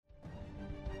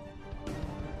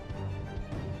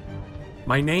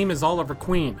My name is Oliver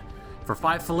Queen. For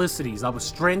 5 felicities, I was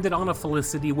stranded on a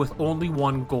felicity with only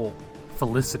one goal: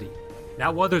 felicity.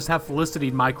 Now others have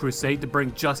felicitied my crusade to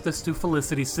bring justice to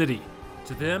Felicity City.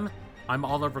 To them, I'm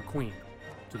Oliver Queen.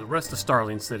 To the rest of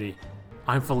Starling City,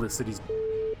 I'm Felicity's.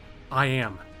 I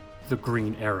am the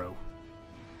Green Arrow.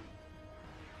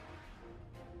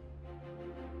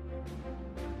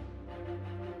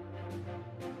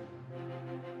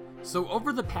 So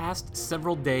over the past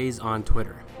several days on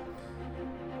Twitter,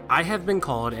 I have been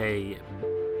called a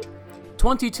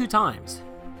 22 times,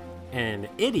 an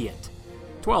idiot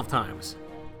 12 times,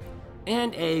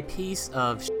 and a piece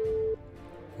of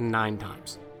 9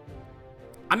 times.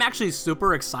 I'm actually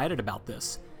super excited about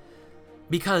this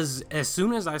because as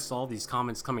soon as I saw these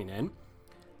comments coming in,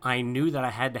 I knew that I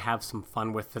had to have some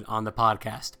fun with it on the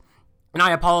podcast. And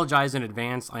I apologize in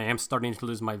advance. I am starting to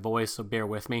lose my voice, so bear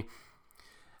with me.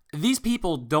 These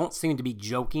people don't seem to be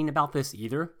joking about this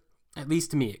either. At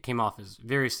least to me, it came off as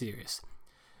very serious.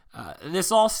 This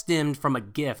all stemmed from a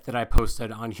GIF that I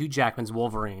posted on Hugh Jackman's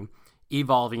Wolverine,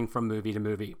 evolving from movie to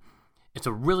movie. It's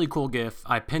a really cool GIF.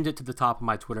 I pinned it to the top of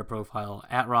my Twitter profile,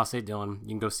 @Ross8Dillon. You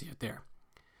can go see it there.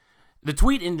 The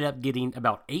tweet ended up getting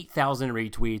about 8,000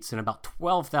 retweets and about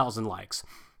 12,000 likes.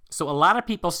 So a lot of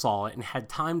people saw it and had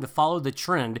time to follow the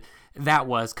trend that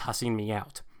was cussing me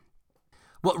out.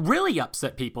 What really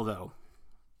upset people, though,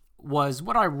 was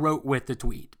what I wrote with the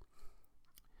tweet.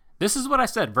 This is what I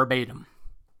said verbatim.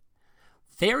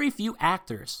 Very few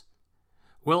actors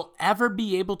will ever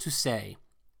be able to say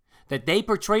that they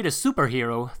portrayed a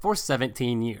superhero for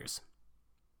 17 years.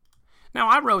 Now,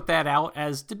 I wrote that out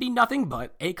as to be nothing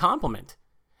but a compliment.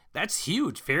 That's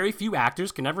huge. Very few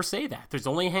actors can ever say that. There's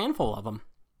only a handful of them.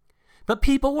 But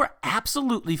people were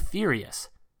absolutely furious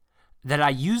that I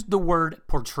used the word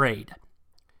portrayed.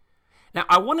 Now,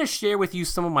 I want to share with you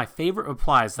some of my favorite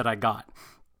replies that I got.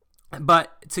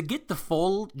 But to get the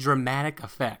full dramatic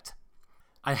effect,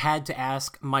 I had to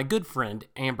ask my good friend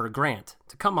Amber Grant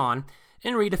to come on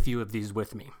and read a few of these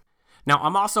with me. Now,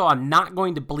 I'm not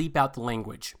going to bleep out the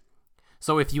language.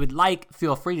 So if you would like,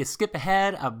 feel free to skip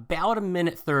ahead about a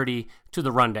minute 30 to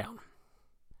the rundown.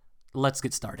 Let's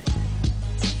get started.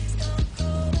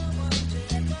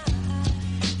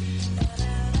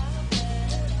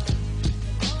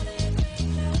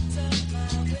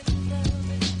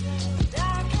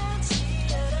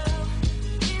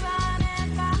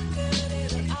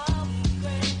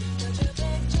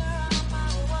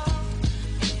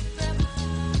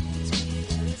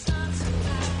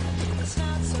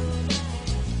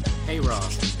 Hey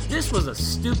Ross, this was a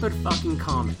stupid fucking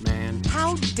comment, man.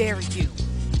 How dare you?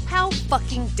 How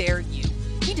fucking dare you?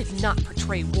 He did not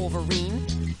portray Wolverine.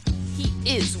 He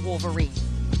is Wolverine.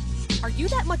 Are you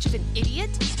that much of an idiot?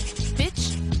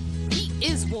 Bitch, he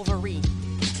is Wolverine.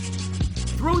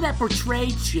 Throw that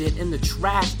portrayed shit in the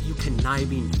trash, you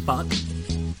conniving fuck.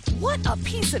 What a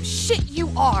piece of shit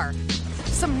you are.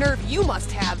 Some nerve you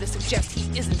must have to suggest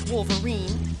he isn't Wolverine.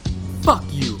 Fuck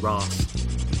you, Ross.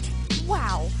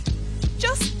 Wow.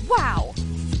 Just wow.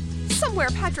 Somewhere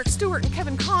Patrick Stewart and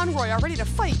Kevin Conroy are ready to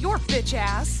fight your bitch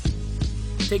ass.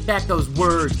 Take back those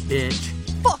words, bitch.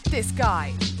 Fuck this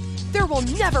guy. There will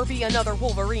never be another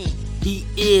Wolverine. He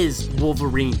is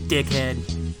Wolverine,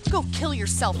 dickhead. Go kill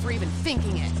yourself for even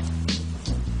thinking it.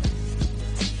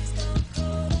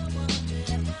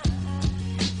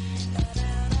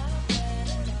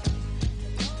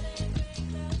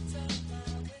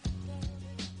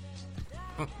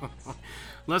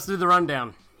 Let's do the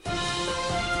rundown.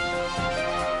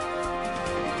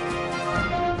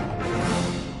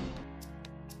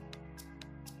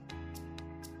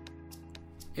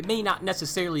 It may not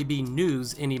necessarily be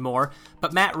news anymore,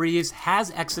 but Matt Reeves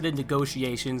has exited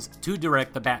negotiations to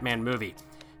direct the Batman movie.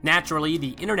 Naturally,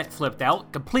 the internet flipped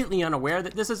out, completely unaware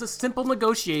that this is a simple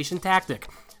negotiation tactic.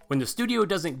 When the studio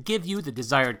doesn't give you the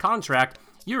desired contract,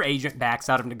 your agent backs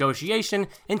out of negotiation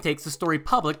and takes the story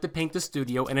public to paint the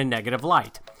studio in a negative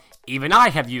light. Even I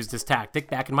have used this tactic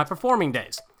back in my performing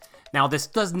days. Now, this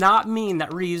does not mean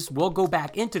that Reeves will go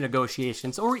back into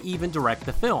negotiations or even direct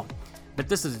the film, but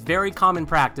this is very common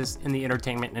practice in the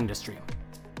entertainment industry.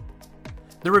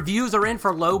 The reviews are in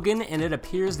for Logan, and it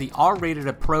appears the R-rated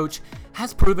approach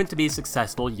has proven to be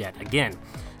successful yet again.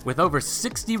 With over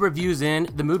 60 reviews in,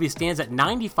 the movie stands at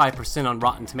 95% on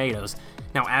Rotten Tomatoes.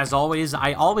 Now, as always,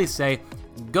 I always say,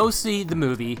 go see the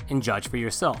movie and judge for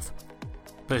yourself.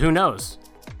 But who knows?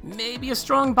 Maybe a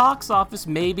strong box office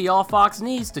may be all Fox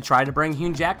needs to try to bring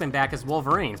Hugh Jackman back as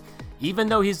Wolverine, even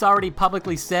though he's already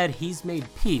publicly said he's made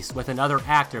peace with another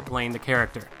actor playing the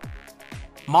character.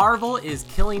 Marvel is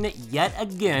killing it yet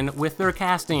again with their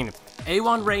casting.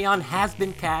 Ewan Rayon has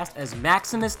been cast as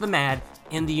Maximus the Mad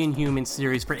in the Inhumans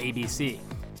series for ABC.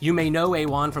 You may know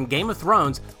Ewan from Game of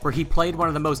Thrones, where he played one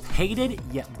of the most hated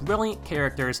yet brilliant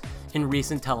characters in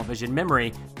recent television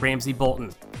memory, Ramsay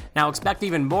Bolton. Now expect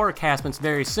even more castments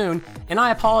very soon, and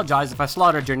I apologize if I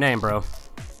slaughtered your name, bro.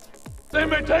 They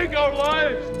may take our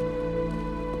lives,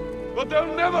 but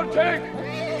they'll never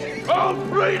take our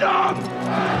freedom!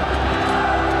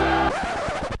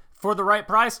 For the right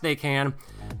price, they can.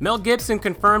 Mel Gibson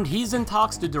confirmed he's in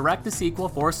talks to direct the sequel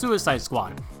for Suicide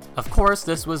Squad. Of course,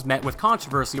 this was met with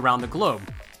controversy around the globe.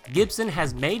 Gibson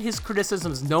has made his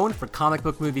criticisms known for comic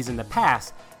book movies in the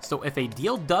past, so if a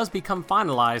deal does become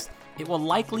finalized, it will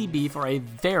likely be for a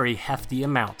very hefty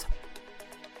amount.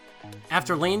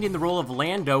 After landing the role of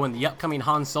Lando in the upcoming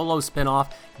Han Solo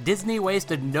spin-off, Disney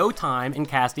wasted no time in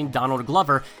casting Donald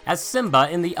Glover as Simba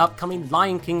in the upcoming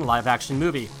Lion King live-action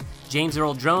movie. James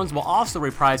Earl Jones will also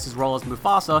reprise his role as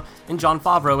Mufasa, and Jon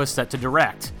Favreau is set to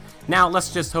direct. Now,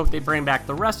 let's just hope they bring back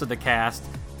the rest of the cast.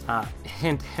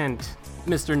 Hint, hint,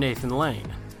 Mr. Nathan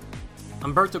Lane.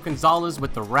 Humberto Gonzalez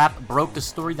with The Wrap broke the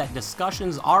story that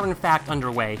discussions are in fact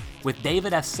underway with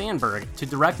David F. Sandberg to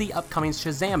direct the upcoming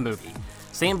Shazam movie.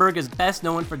 Sandberg is best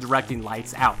known for directing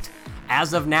Lights Out.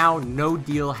 As of now, no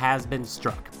deal has been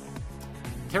struck.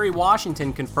 Kerry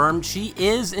Washington confirmed she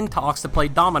is in talks to play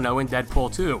Domino in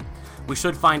Deadpool 2. We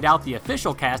should find out the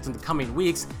official cast in the coming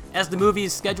weeks, as the movie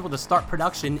is scheduled to start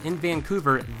production in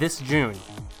Vancouver this June.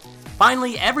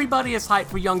 Finally, everybody is hyped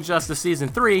for Young Justice Season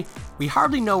 3. We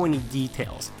hardly know any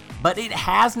details, but it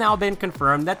has now been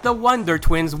confirmed that the Wonder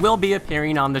Twins will be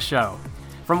appearing on the show.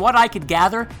 From what I could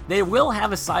gather, they will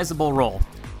have a sizable role,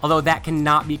 although that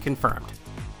cannot be confirmed.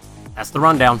 That's the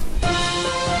rundown.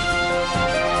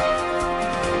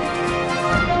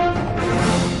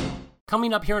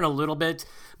 Coming up here in a little bit,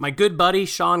 my good buddy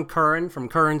Sean Curran from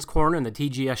Curran's Corner and the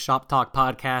TGS Shop Talk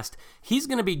podcast, he's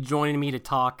going to be joining me to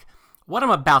talk what I'm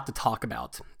about to talk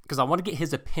about, because I want to get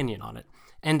his opinion on it.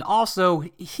 And also,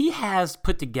 he has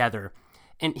put together,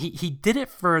 and he did it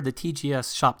for the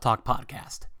TGS Shop Talk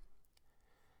podcast,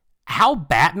 how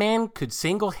Batman could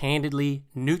single-handedly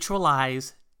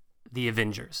neutralize the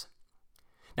Avengers.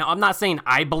 Now, I'm not saying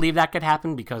I believe that could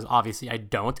happen, because obviously I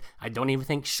don't. I don't even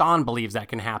think Sean believes that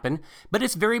can happen, but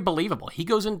it's very believable. He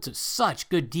goes into such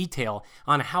good detail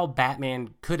on how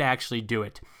Batman could actually do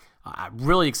it. I'm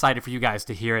really excited for you guys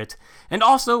to hear it. And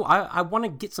also, I want to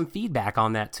get some feedback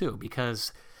on that too,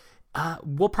 because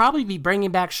we'll probably be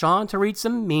bringing back Sean to read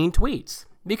some mean tweets,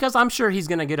 because I'm sure he's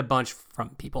going to get a bunch from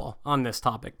people on this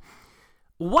topic.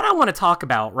 What I want to talk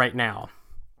about right now,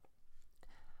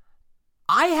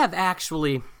 I have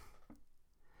actually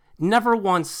never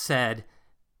once said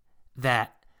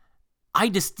that I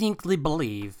distinctly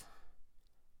believe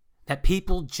that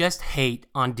people just hate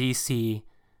on DC,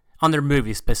 on their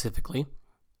movies specifically,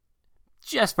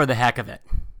 just for the heck of it.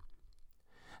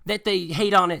 That they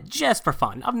hate on it just for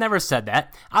fun. I've never said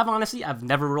that. I've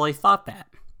never really thought that.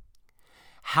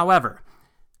 However,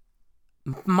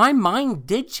 my mind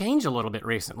did change a little bit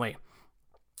recently.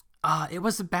 It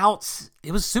was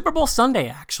Super Bowl Sunday,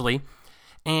 actually,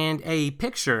 and a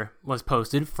picture was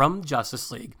posted from Justice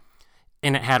League,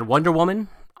 and it had Wonder Woman,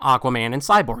 Aquaman, and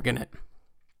Cyborg in it.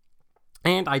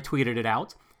 And I tweeted it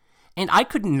out, and I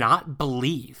could not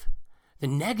believe the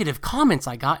negative comments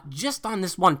I got just on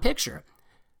this one picture.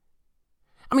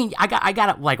 I mean, I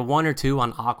got like one or two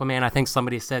on Aquaman. I think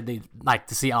somebody said they'd like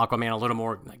to see Aquaman a little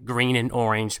more like green and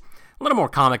orange, a little more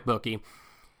comic booky.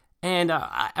 And,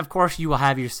 of course, you will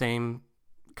have your same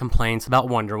complaints about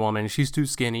Wonder Woman. She's too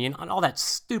skinny and all that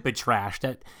stupid trash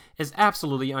that is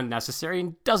absolutely unnecessary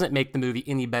and doesn't make the movie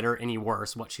any better, any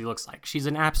worse, what she looks like. She's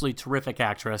an absolutely terrific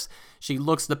actress. She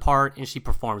looks the part and she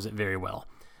performs it very well.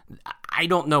 I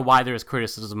don't know why there's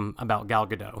criticism about Gal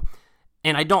Gadot.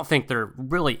 And I don't think there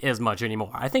really is much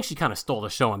anymore. I think she kind of stole the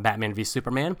show on Batman v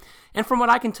Superman. And from what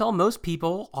I can tell, most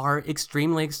people are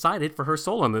extremely excited for her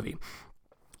solo movie.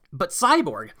 But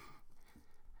Cyborg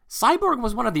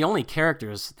was one of the only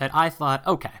characters that I thought,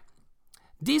 okay,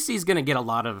 DC's going to get a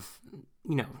lot of,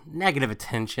 negative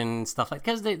attention and stuff like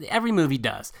that, because every movie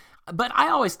does. But I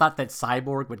always thought that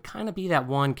Cyborg would kind of be that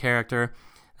one character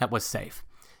that was safe.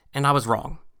 And I was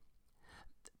wrong.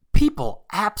 People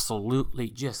absolutely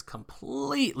just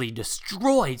completely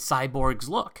destroyed Cyborg's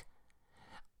look.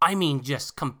 I mean,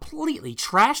 just completely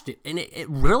trashed it. And it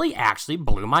really actually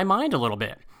blew my mind a little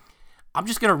bit. I'm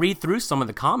just going to read through some of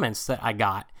the comments that I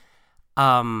got.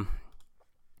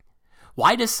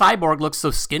 Why does Cyborg look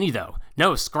so skinny, though?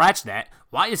 No, scratch that.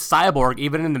 Why is Cyborg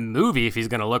even in the movie if he's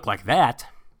going to look like that?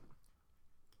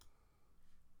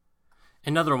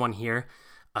 Another one here.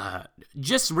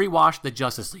 Just rewatched the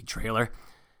Justice League trailer,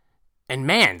 and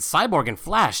man, Cyborg and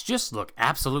Flash just look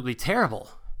absolutely terrible.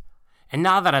 And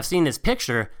now that I've seen this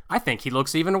picture, I think he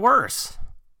looks even worse.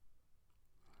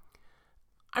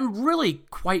 I'm really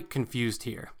quite confused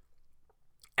here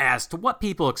as to what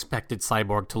people expected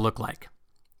Cyborg to look like.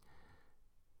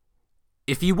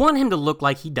 If you want him to look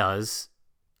like he does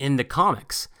in the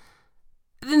comics,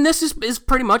 then this is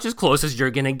pretty much as close as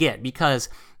you're gonna get, because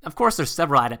of course there's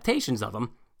several adaptations of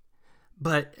him,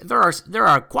 but there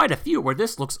are quite a few where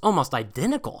this looks almost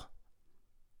identical.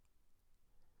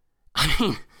 I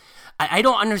mean, I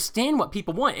don't understand what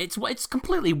people want. It's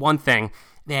completely one thing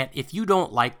that if you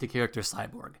don't like the character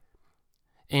Cyborg,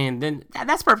 and then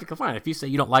that's perfectly fine. If you say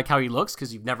you don't like how he looks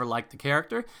because you've never liked the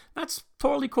character, that's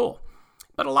totally cool.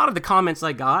 But a lot of the comments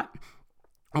I got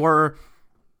were,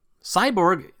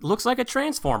 Cyborg looks like a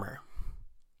Transformer.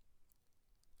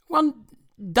 Well,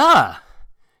 duh.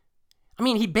 I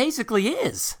mean, he basically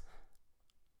is.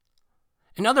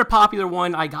 Another popular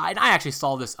one I got, and I actually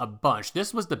saw this a bunch,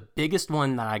 this was the biggest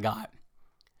one that I got,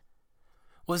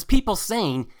 was people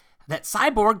saying that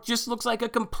Cyborg just looks like a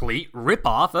complete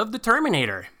ripoff of the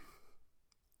Terminator.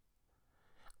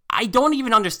 I don't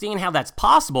even understand how that's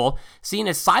possible, seeing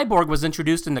as Cyborg was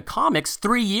introduced in the comics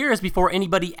 3 years before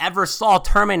anybody ever saw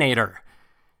Terminator.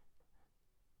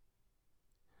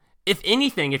 If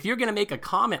anything, if you're going to make a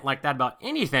comment like that about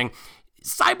anything,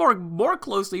 Cyborg more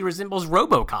closely resembles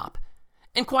RoboCop.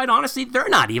 And quite honestly, they're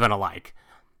not even alike.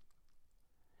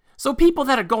 So people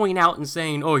that are going out and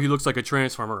saying, oh, he looks like a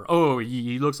Transformer, oh,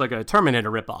 he looks like a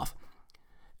Terminator ripoff,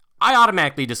 I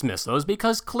automatically dismiss those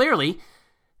because clearly,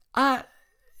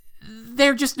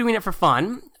 they're just doing it for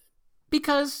fun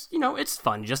because, it's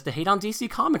fun just to hate on DC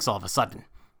Comics all of a sudden.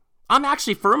 I'm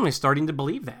actually firmly starting to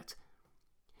believe that.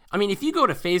 I mean, if you go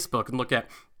to Facebook and look at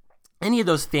any of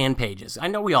those fan pages, I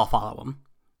know we all follow them,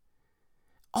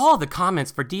 all the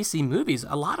comments for DC movies,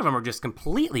 a lot of them are just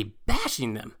completely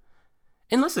bashing them.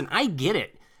 And listen, I get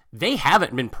it. They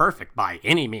haven't been perfect by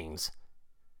any means.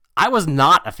 I was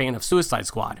not a fan of Suicide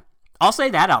Squad. I'll say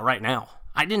that out right now.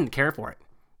 I didn't care for it.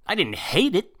 I didn't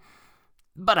hate it,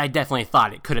 but I definitely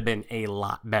thought it could have been a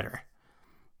lot better.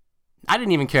 I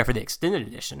didn't even care for the extended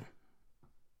edition.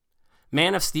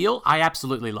 Man of Steel, I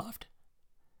absolutely loved.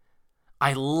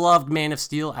 I loved Man of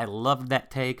Steel. I loved that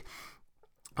take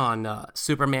on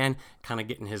Superman, kind of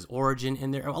getting his origin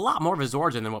in there. A lot more of his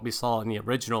origin than what we saw in the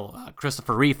original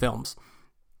Christopher Reeve films.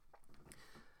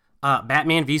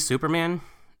 Batman v Superman,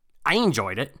 I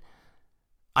enjoyed it.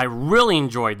 I really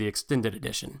enjoyed the extended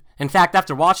edition. In fact,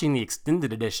 after watching the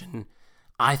extended edition,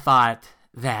 I thought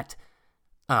that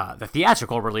the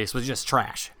theatrical release was just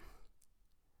trash.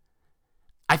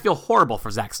 I feel horrible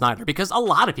for Zack Snyder because a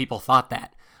lot of people thought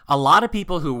that. A lot of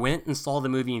people who went and saw the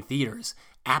movie in theaters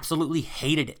absolutely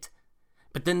hated it.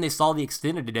 But then they saw the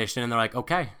extended edition and they're like,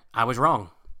 okay, I was wrong.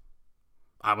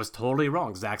 I was totally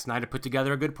wrong. Zack Snyder put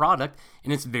together a good product,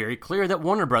 and it's very clear that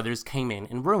Warner Brothers came in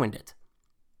and ruined it.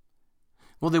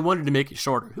 Well, they wanted to make it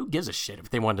shorter. Who gives a shit if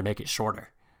they wanted to make it shorter?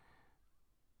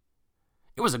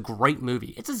 It was a great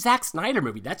movie. It's a Zack Snyder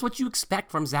movie. That's what you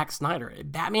expect from Zack Snyder.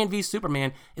 Batman v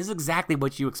Superman is exactly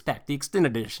what you expect. The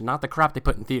extended edition, not the crap they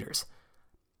put in theaters.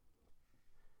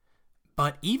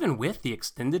 But even with the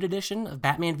extended edition of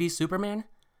Batman v Superman,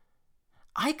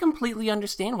 I completely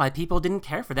understand why people didn't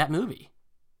care for that movie.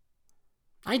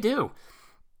 I do.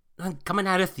 Coming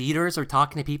out of theaters or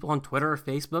talking to people on Twitter or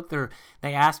Facebook,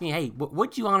 they ask me, hey,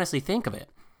 what'd you honestly think of it?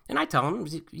 And I tell them,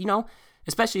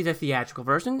 especially the theatrical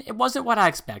version, it wasn't what I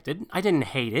expected. I didn't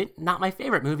hate it. Not my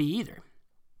favorite movie either.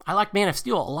 I like Man of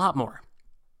Steel a lot more.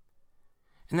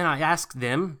 And then I ask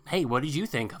them, hey, what did you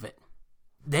think of it?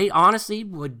 They honestly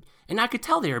would, and I could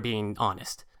tell they were being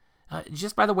honest.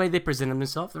 Just by the way they presented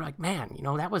themselves, they're like, man,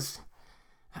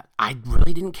 I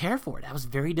really didn't care for it. I was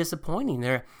very disappointing.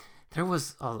 There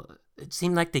was, it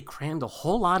seemed like they crammed a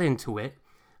whole lot into it.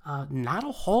 Not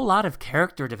a whole lot of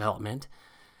character development.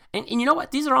 And you know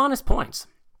what? These are honest points.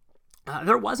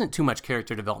 There wasn't too much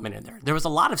character development in there. There was a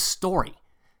lot of story.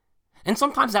 And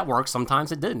sometimes that worked,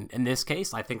 sometimes it didn't. In this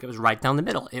case, I think it was right down the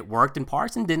middle. It worked in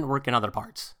parts and didn't work in other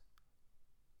parts.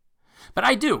 But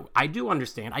I do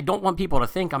understand. I don't want people to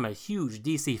think I'm a huge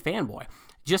DC fanboy.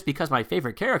 Just because my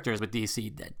favorite character is with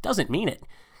DC, that doesn't mean it.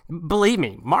 Believe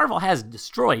me, Marvel has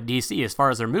destroyed DC as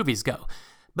far as their movies go.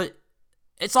 But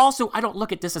it's also, I don't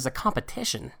look at this as a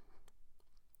competition.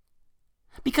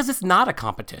 Because it's not a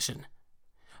competition.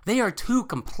 They are two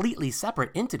completely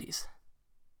separate entities.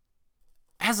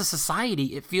 As a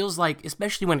society, it feels like,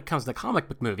 especially when it comes to comic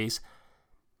book movies,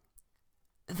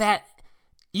 that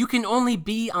you can only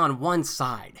be on one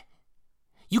side.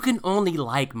 you can only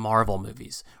like Marvel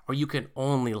movies, or you can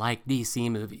only like DC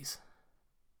movies.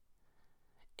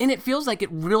 And it feels like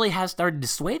it really has started to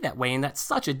sway that way, and that's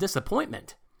such a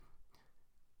disappointment.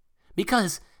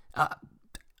 Because,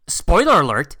 spoiler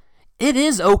alert, it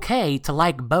is okay to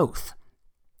like both.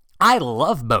 I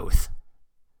love both.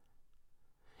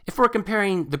 If we're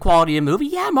comparing the quality of movie,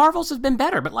 yeah, Marvel's has been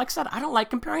better, but like I said, I don't like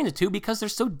comparing the two because they're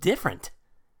so different.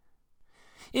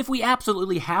 If we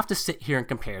absolutely have to sit here and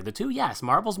compare the two, yes,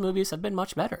 Marvel's movies have been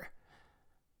much better.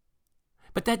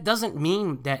 But that doesn't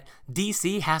mean that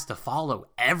DC has to follow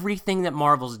everything that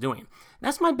Marvel's doing.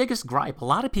 That's my biggest gripe. A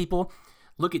lot of people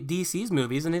look at DC's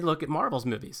movies and they look at Marvel's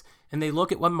movies. And they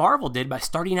look at what Marvel did by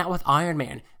starting out with Iron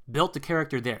Man, built the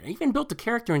character there, even built the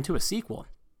character into a sequel.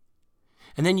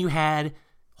 And then you had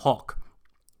Hulk.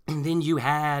 And then you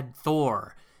had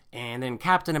Thor. And then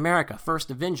Captain America,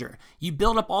 First Avenger. You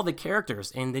build up all the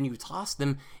characters and then you toss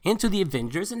them into the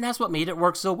Avengers, and that's what made it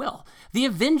work so well. The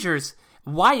Avengers,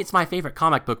 why it's my favorite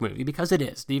comic book movie, because it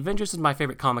is. The Avengers is my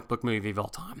favorite comic book movie of all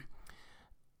time.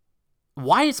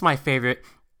 Why it's my favorite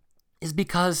is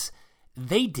because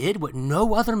they did what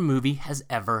no other movie has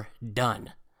ever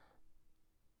done.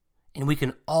 And we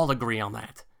can all agree on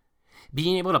that.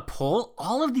 Being able to pull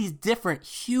all of these different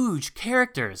huge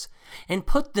characters and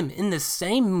put them in the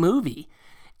same movie.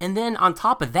 And then on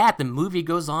top of that, the movie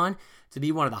goes on to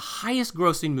be one of the highest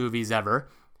grossing movies ever.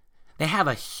 They have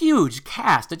a huge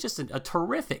cast, just a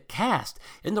terrific cast.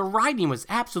 And the writing was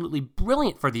absolutely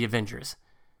brilliant for the Avengers.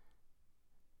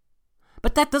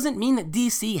 But that doesn't mean that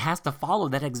DC has to follow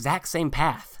that exact same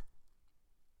path.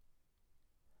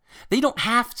 They don't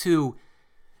have to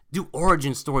do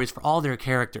origin stories for all their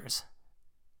characters.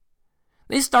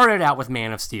 They started out with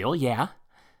Man of Steel, yeah.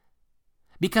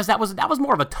 Because that was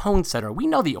more of a tone setter. We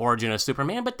know the origin of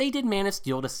Superman, but they did Man of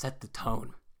Steel to set the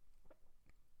tone.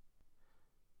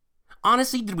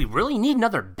 Honestly, did we really need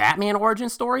another Batman origin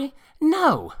story?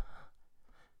 No.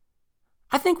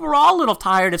 I think we're all a little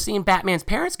tired of seeing Batman's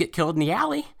parents get killed in the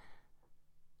alley.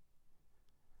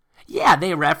 Yeah,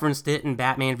 they referenced it in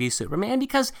Batman v Superman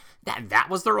because that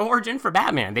was their origin for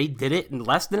Batman. They did it in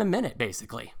less than a minute,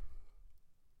 basically.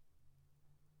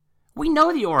 We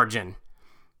know the origin.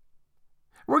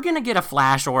 We're going to get a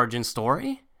Flash origin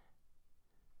story.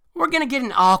 We're going to get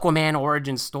an Aquaman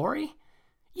origin story.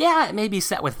 Yeah, it may be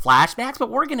set with flashbacks, but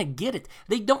we're going to get it.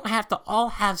 They don't have to all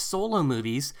have solo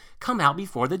movies come out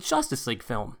before the Justice League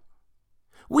film.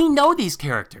 We know these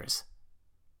characters.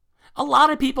 A lot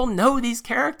of people know these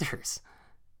characters.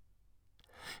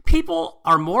 People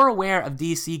are more aware of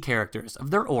DC characters,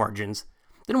 of their origins,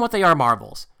 than what they are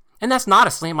Marvel's. And that's not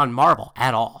a slam on Marvel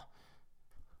at all.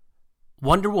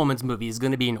 Wonder Woman's movie is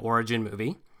going to be an origin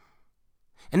movie.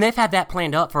 And they've had that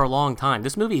planned up for a long time.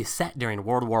 This movie is set during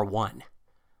World War I,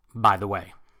 by the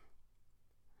way.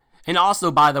 And also,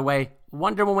 by the way,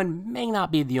 Wonder Woman may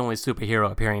not be the only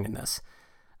superhero appearing in this.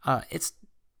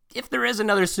 If there is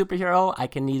another superhero, I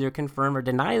can neither confirm or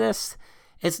deny this.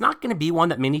 It's not going to be one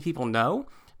that many people know,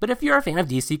 but if you're a fan of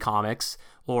DC Comics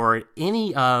or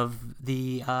any of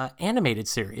the animated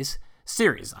series,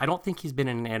 I don't think he's been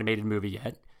in an animated movie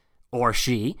yet, or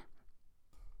she.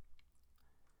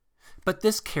 But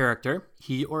this character,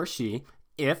 he or she,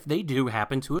 if they do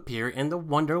happen to appear in the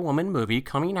Wonder Woman movie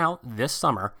coming out this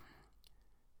summer,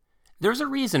 there's a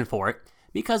reason for it,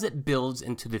 because it builds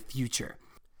into the future.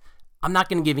 I'm not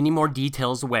going to give any more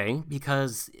details away,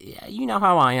 because you know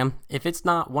how I am. If it's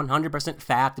not 100%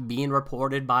 fact being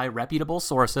reported by reputable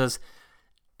sources,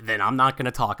 then I'm not going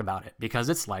to talk about it, because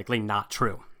it's likely not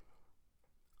true.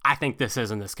 I think this is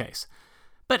in this case.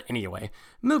 But anyway,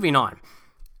 moving on.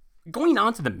 Going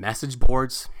on to the message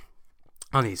boards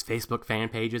on these Facebook fan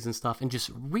pages and stuff and just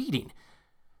reading.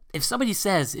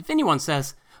 If anyone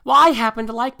says, well, I happen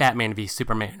to like Batman v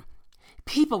Superman,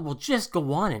 people will just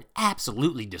go on and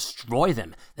absolutely destroy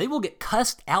them. They will get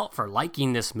cussed out for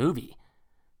liking this movie.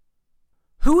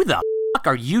 Who the fuck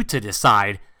are you to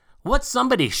decide what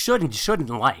somebody should and shouldn't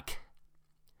like?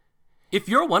 If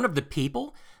you're one of the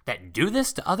people that do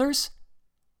this to others,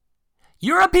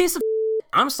 you're a piece of shit.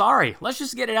 I'm sorry. Let's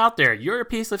just get it out there. You're a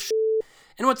piece of shit.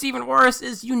 And what's even worse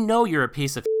is you know you're a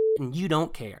piece of shit and you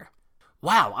don't care.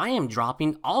 Wow, I am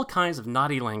dropping all kinds of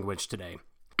naughty language today.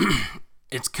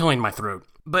 It's killing my throat.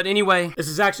 But anyway, this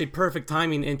is actually perfect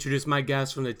timing to introduce my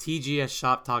guest from the TGS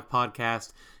Shop Talk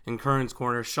podcast in Curran's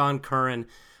Corner, Sean Curran.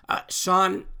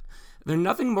 Sean, they're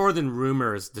nothing more than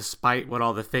rumors, despite what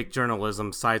all the fake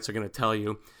journalism sites are going to tell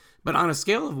you. But on a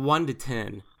scale of 1 to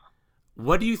 10,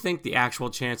 what do you think the actual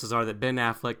chances are that Ben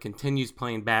Affleck continues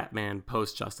playing Batman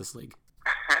post-Justice League?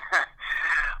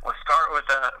 We'll start with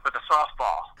a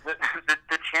softball.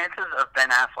 The chances of Ben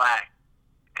Affleck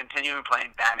continuing playing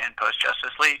Batman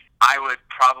post-Justice League, I would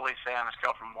probably say on a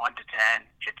scale from 1 to 10,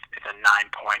 it's a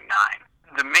 9.9.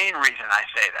 The main reason I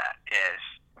say that is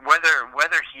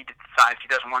whether he decides he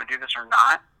doesn't want to do this or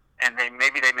not, and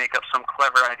maybe they make up some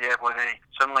clever idea where they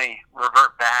suddenly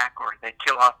revert back or they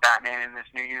kill off Batman in this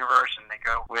new universe and they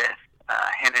go with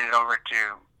handing it over to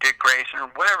Dick Grayson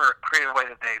or whatever creative way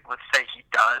that they, let's say he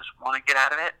does want to get out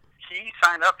of it. He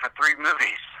signed up for 3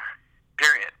 movies,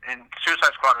 period. And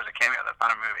Suicide Squad was a cameo. That's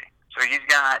not a movie. So he's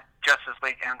got Justice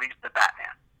League and at least the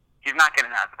Batman. He's not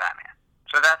getting out of the Batman.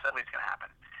 So that's at least going to happen.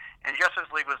 And Justice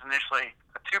League was initially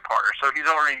a 2-parter, so he's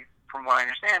already, from what I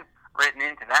understand, written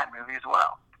into that movie as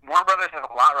well. Warner Brothers has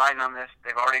a lot riding on this.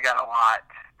 They've already got a lot,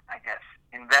 I guess,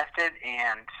 invested,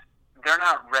 and they're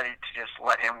not ready to just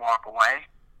let him walk away.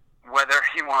 Whether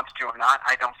he wants to or not,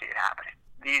 I don't see it happening.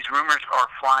 These rumors are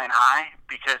flying high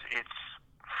because it's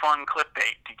fun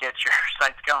clickbait to get your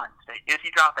sites going. Say, is he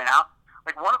dropping out?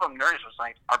 Like, one of them, Nerds, was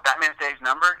like, are Batman's days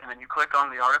numbered? And then you click on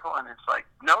the article, and it's like,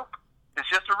 nope, it's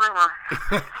just a rumor.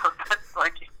 So that's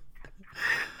like,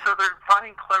 so they're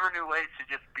finding clever new ways to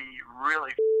just be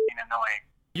really annoying.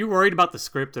 You worried about the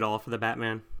script at all for the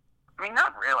Batman? I mean,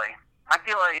 not really. I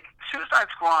feel like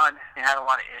Suicide Squad had a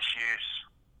lot of issues,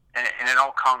 and it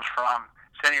all comes from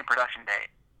setting a production date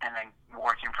and then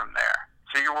working from there.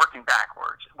 So you're working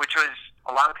backwards, which was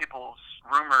a lot of people's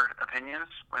rumored opinions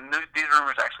when these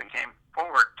rumors actually came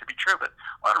forward to be true, but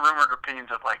a lot of rumored opinions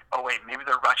of like, oh wait, maybe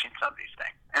they're rushing some of these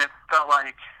things. And it felt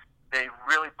like they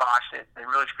really botched it. They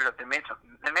really screwed up. They made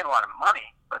a lot of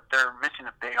money, but they're missing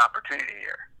a big opportunity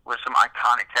here with some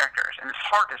iconic characters. And it's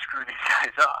hard to screw these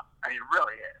guys up. I mean, it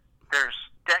really is. There's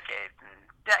decades and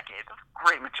decades of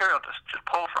great material to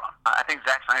pull from. I think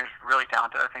Zack Snyder's really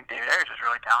talented. I think David Ayers is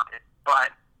really talented,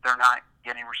 but they're not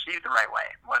getting received the right way,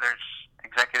 whether it's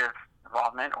executive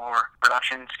involvement or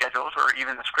production schedules or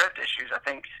even the script issues. I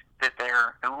think that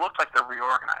it looks like they're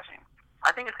reorganizing.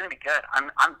 I think it's going to be good.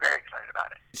 I'm very excited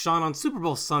about it. Sean, on Super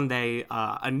Bowl Sunday,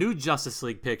 a new Justice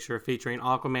League picture featuring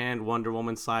Aquaman, Wonder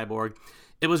Woman, Cyborg,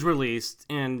 it was released.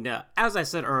 And as I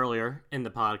said earlier in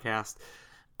the podcast,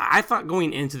 I thought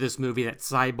going into this movie that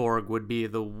Cyborg would be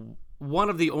one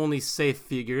of the only safe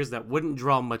figures that wouldn't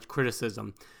draw much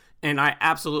criticism. And I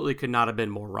absolutely could not have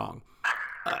been more wrong.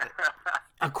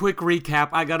 A quick recap,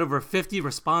 I got over 50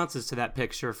 responses to that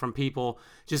picture from people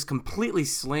just completely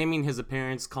slamming his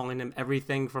appearance, calling him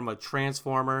everything from a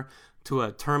Transformer to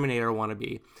a Terminator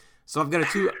wannabe. So I've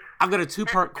got a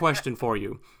two-part question for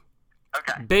you.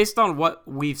 Okay. Based on what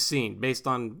we've seen, based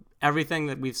on everything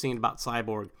that we've seen about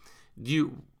Cyborg, do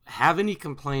you have any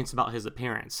complaints about his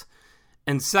appearance?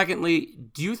 And secondly,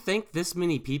 do you think this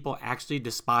many people actually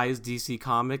despise DC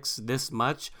Comics this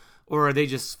much? Or are they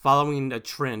just following a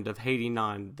trend of hating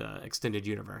on the extended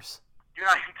universe? You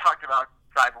know, you talked about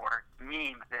Cyborg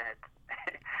meme that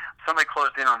somebody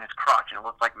closed in on his crotch and it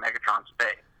looked like Megatron's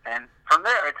face. And from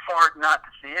there, it's hard not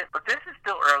to see it. But this is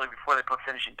still early before they put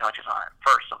finishing touches on it,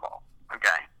 first of all.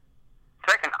 Okay?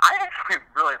 Second, I actually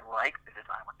really like the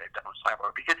design, what they've done with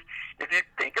Cyborg. Because if you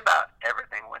think about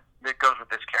everything that goes with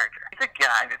this character, he's a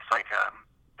guy that's like a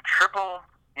triple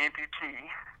amputee,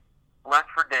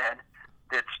 left for dead,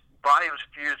 that's body was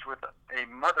fused with a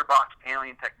mother box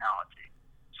alien technology.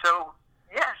 So,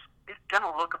 yes, it's going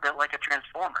to look a bit like a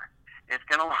Transformer. It's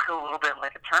going to look a little bit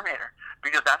like a Terminator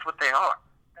because that's what they are.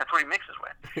 That's what he mixes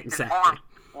with. Exactly. His arms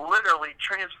literally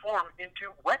transform into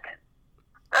weapons.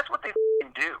 That's what they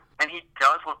do. And he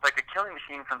does look like a killing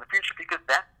machine from the future because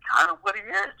that's kind of what he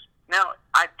is. Now,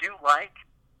 I do like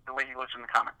the way he looks in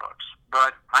the comic books,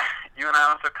 but you and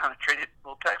I also kind of traded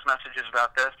little text messages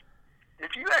about this.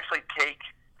 If you actually take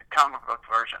comic book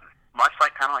version, much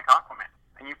like kind of like Aquaman,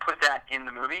 and you put that in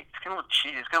the movie, it's gonna look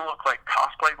cheesy. It's gonna look like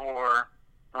cosplay or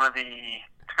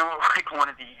it's gonna look like one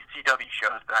of the CW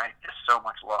shows that I just so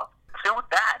much love. It's gonna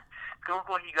look bad. It's gonna look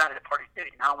like he got it at Party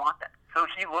City, and I don't want that. So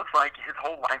he looks like his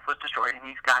whole life was destroyed, and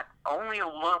he's got only a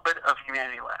little bit of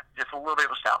humanity left, just a little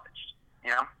bit of salvage,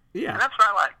 you know? Yeah. And that's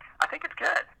what I like. I think it's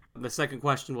good. The second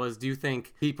question was, do you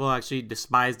think people actually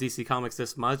despise DC Comics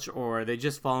this much, or are they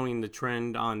just following the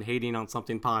trend on hating on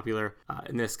something popular,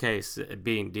 in this case,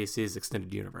 being DC's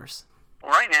extended universe?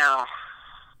 Well, right now,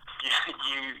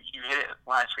 you hit it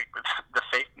last week with the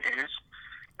fake news.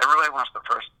 Everybody wants to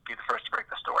be the first to break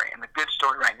the story, and the good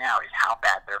story right now is how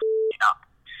bad they're f***ing up.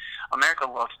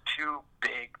 America loves two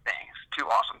big things, two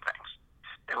awesome things.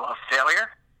 They love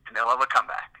failure, and they love a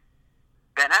comeback.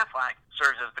 Ben Affleck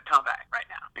serves as the comeback right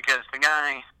now because the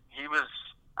guy, I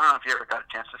don't know if you ever got a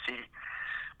chance to see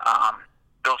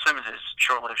Bill Simmons'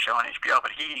 short-lived show on HBO,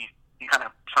 but he kind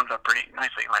of sums up pretty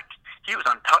nicely. Like, he was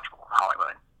untouchable in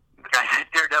Hollywood. The guy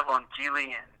did Daredevil and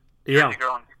Geely and Jersey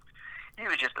Girl. And he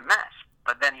was just a mess.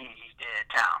 But then he did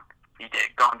Town. He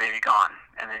did Gone Baby Gone,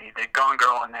 and then he did Gone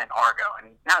Girl, and then Argo,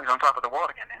 and now he's on top of the world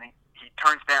again. And he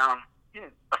turns down, he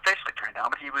didn't officially turn down,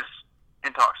 but he was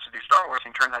in talks to do Star Wars,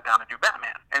 and he turned that down to do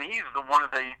Batman. And he's one of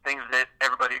the things that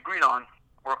everybody agreed on,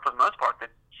 or for the most part, that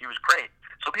he was great.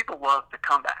 So people love the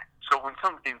comeback. So when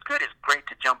something's good, it's great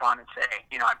to jump on and say,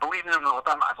 I believe in him the whole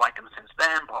time, I've liked him since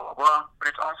then, blah, blah, blah. But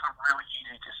it's also really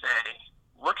easy to say,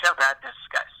 look how bad this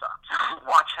guy sucks.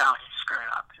 Watch how he's screwing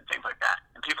up and things like that.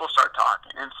 And people start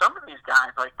talking. And some of these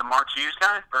guys, like the Mark Hughes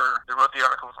guy, that wrote the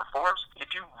article for Forbes, if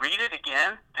you read it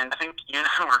again, and I think you and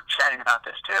I were chatting about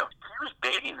this too, he was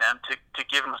baiting them to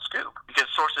give him a scoop. Because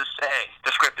sources say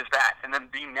the script is bad. And then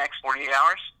the next 48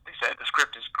 hours, they said the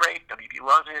script is great, WB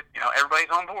loves it, everybody's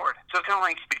on board. So it's kind of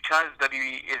like, because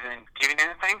WB isn't giving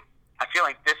anything, I feel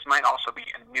like this might also be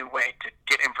a new way to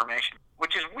get information,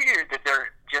 which is weird that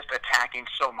they're just attacking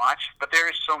so much, but there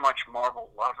is so much Marvel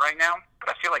love right now.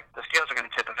 But I feel like the scales are going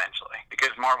to tip eventually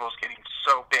because Marvel's getting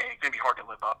so big, it's going to be hard to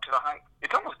live up to the hype. It's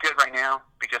almost good right now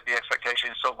because the expectation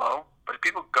is so low, but if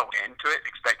people go into it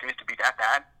expecting it to be that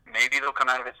bad, maybe they'll come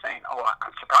out of it saying, oh,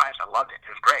 I'm surprised, I loved it, it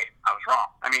was great, I was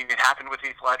wrong. I mean, it happened with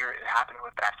Heath Ledger, it happened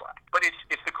with Batfleck. But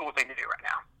it's the cool thing to do right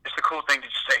now. It's the cool thing to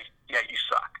just say, yeah, you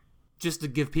suck. Just to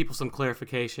give people some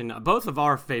clarification, both of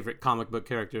our favorite comic book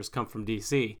characters come from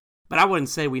DC, but I wouldn't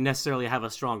say we necessarily have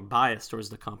a strong bias towards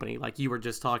the company. Like you were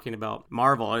just talking about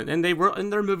Marvel, and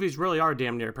their movies really are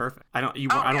damn near perfect. I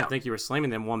don't think you were slamming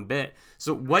them one bit.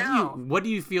 So what do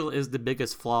you feel is the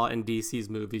biggest flaw in DC's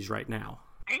movies right now?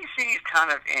 DC's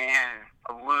kind of in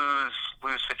a lose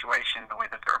situation the way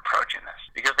that they're approaching this,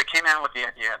 because they came out with the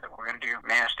idea that we're going to do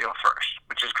Man of Steel first,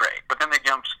 which is great, but then they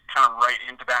jumped kind of right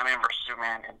into Batman vs.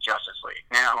 Superman and Justice League.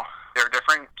 Now, there are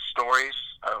different stories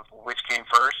of which came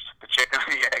first, the chicken or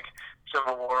the egg,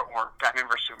 Civil War or Batman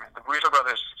vs. Superman. The Russo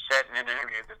brothers said in an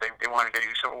interview that they wanted to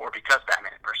do Civil War because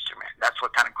Batman vs. Superman. That's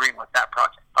what kind of greenlit that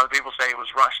project. Other people say it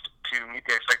was rushed to meet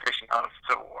the expectation of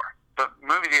Civil War. The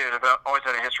movie theaters have always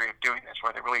had a history of doing this,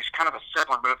 where they release kind of a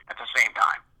similar movie at the same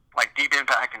time, like Deep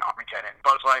Impact and Armageddon,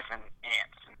 Bug's Life and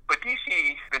Ants. But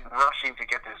DC's been rushing to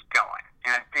get this going,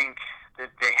 and I think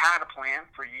that they had a plan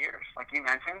for years, like you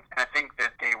mentioned, and I think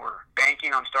that they were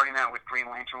banking on starting out with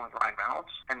Green Lantern with Ryan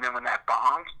Reynolds, and then when that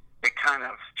bombed, they kind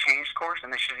of changed course,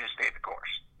 and they should have just stayed the course,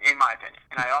 in my opinion.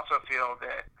 And I also feel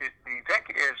that the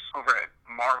executives over at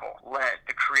Marvel let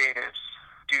the creatives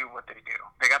do what they do.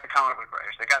 They got the comic book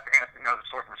writers. They got the guys that know the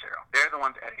source material. They're the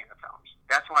ones editing the films.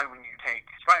 That's why when you take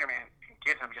Spider-Man and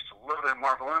give them just a little bit of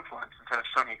Marvel influence instead of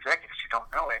Sony executives who don't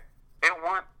know it, they don't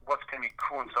want what's going to be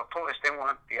cool and self-polished. They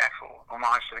want the actual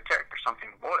homage to the character,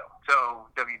 something loyal. So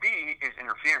WB is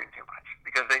interfering too much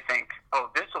because they think,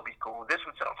 oh, this will be cool, this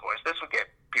would sell toys, this would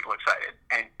get people excited.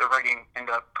 And the writing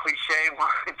end up cliche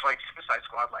lines like Suicide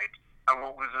Squad, like, I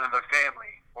won't lose another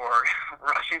family, or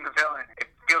rushing the villain. It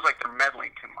feels like they're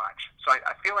meddling too much. So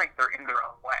I feel like they're in their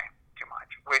own way too much,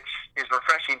 which is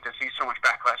refreshing to see so much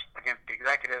backlash against the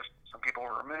executives. Some people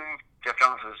were removed. Jeff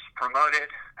Johns was promoted.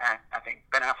 And I think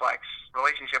Ben Affleck's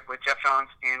relationship with Jeff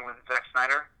Johns and with Zack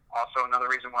Snyder, also another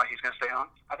reason why he's going to stay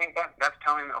on. I think that's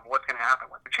telling of what's going to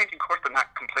happen. They're changing course, but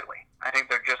not completely. I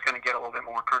think they're just going to get a little bit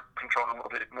more control and a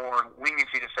little bit more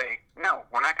leniency to say, no,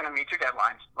 we're not going to meet your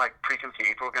deadlines like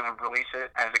preconceived. We're going to release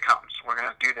it as it comes. We're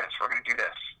going to do this. We're going to do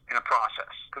this in a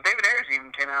process. Because David Ayers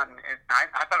even came out, and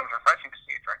I thought it was refreshing to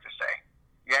see a director say,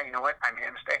 yeah, you know what? I made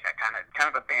a mistake. I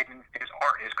kind of abandoned his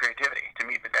art, his creativity to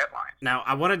meet the deadline. Now,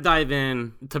 I want to dive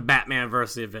in to Batman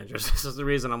vs. the Avengers. This is the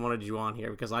reason I wanted you on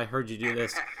here, because I heard you do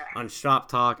this on Shop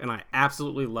Talk, and I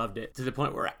absolutely loved it, to the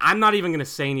point where I'm not even going to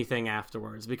say anything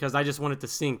afterwards, because I just want it to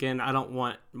sink in. I don't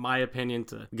want my opinion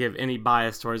to give any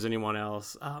bias towards anyone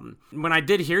else. When I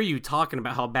did hear you talking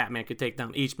about how Batman could take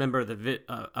down each member of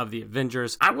the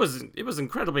Avengers, it was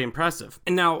incredibly impressive.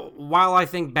 And now, while I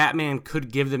think Batman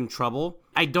could give them trouble,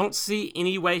 I don't see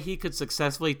any way he could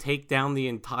successfully take down the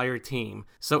entire team.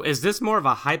 So is this more of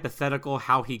a hypothetical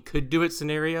how he could do it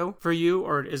scenario for you,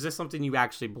 or is this something you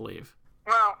actually believe?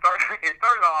 Well, it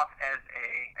started off as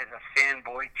a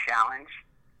fanboy challenge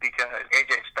because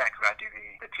AJ Speck, who I do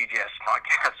the TGS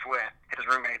podcast with, his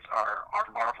roommates are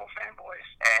Marvel fanboys,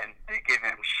 and they give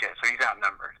him shit, so he's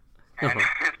outnumbered. And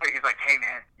he's like, hey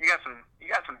man, you got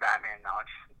some Batman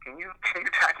knowledge. Can you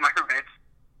tag my roommates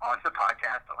on the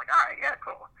podcast? I'm like, all right, yeah,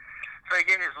 cool. So he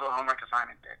gave me this little homework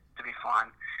assignment to be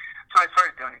fun. So I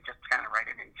started doing it just to kind of write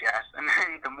it in jest. And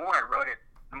then the more I wrote it,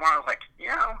 the more I was like,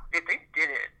 if they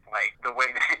did it like the way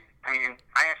that,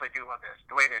 I actually do love this,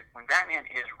 the way that when Batman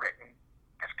is written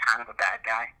as kind of a bad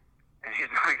guy, and he's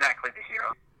not exactly the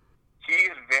hero, he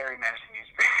is very menacing,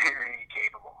 he's very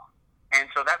capable. And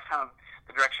so that's how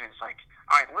the direction is like,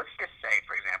 all right, let's just say,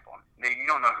 for example, you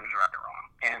don't know who's right or wrong,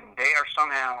 and they are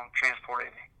somehow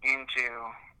transported into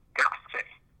Gotham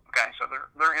City. Okay, so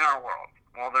they're in our world.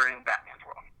 Well, they're in Batman's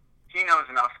world. He knows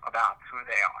enough about who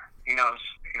they are. He knows,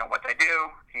 what they do.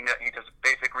 He does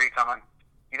basic recon.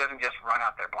 He doesn't just run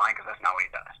out there blind, because that's not what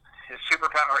he does. His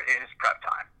superpower is prep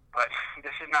time. But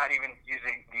this is not even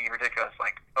using the ridiculous,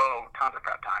 tons of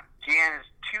prep time. He has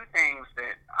two things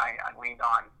that I leaned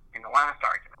on in the last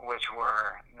argument, which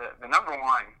were the number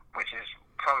one, which is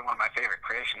probably one of my favorite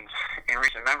creations in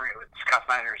recent memory, was Scott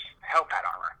Snyder's Hellbat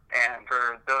armor. And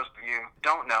for those of you who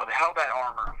don't know, the Hellbat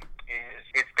armor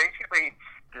it's basically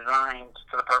designed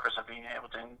for the purpose of being able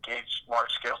to engage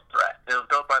large-scale threats. It was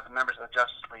built by the members of the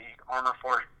Justice League Armor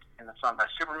Force in the sun by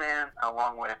Superman,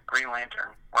 along with Green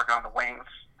Lantern, working on the wings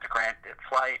to grant it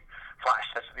flight. Flash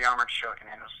tested the armor to show it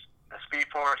can handle the Speed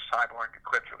Force. Cyborg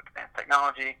equipped it with advanced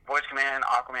technology. Voice Command,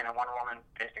 Aquaman, and Wonder Woman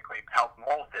basically help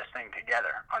mold this thing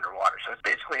together underwater. So it's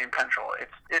basically impenetrable.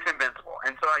 It's invincible.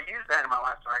 And so I used that in my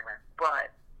last argument,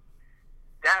 but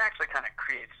that actually kind of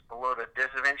creates a little bit of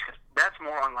disadvantage, because that's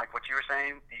more on what you were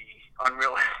saying, the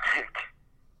unrealistic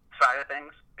side of things.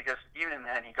 Because even in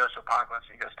that, he goes to Apocalypse,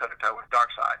 he goes toe-to-toe with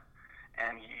Darkseid,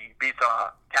 and he beats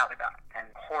Caliban and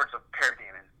hordes of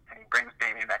parademons, and he brings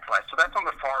Damien back to life. So that's on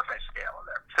the far-fetched scale of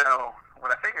there. So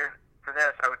what I figured for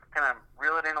this, I would kind of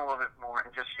reel it in a little bit more and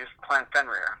just use Plan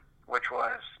Fenrir, which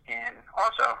was in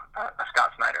also a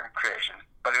Scott Snyder creation,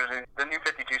 but it was in the New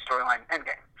 52 storyline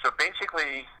Endgame. So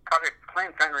basically, Project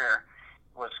Plan Fenrir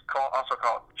was also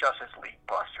called Justice League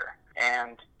Buster,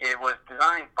 and it was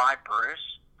designed by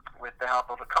Bruce with the help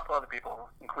of a couple other people,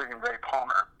 including Ray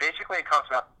Palmer. Basically, it costs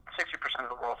about 60% of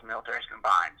the world's militaries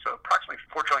combined, so approximately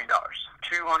 $4 trillion,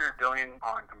 $200 billion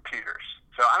on computers.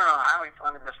 So I don't know how he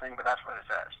funded this thing, but that's what it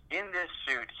says. In this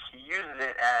suit, he uses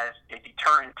it as a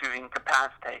deterrent to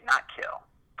incapacitate, not kill,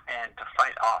 and to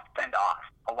fend off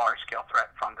a large-scale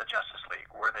threat from the Justice League,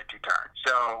 where they do turn.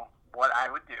 So what I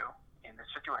would do in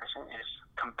this situation is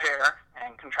compare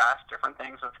and contrast different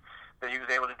things that he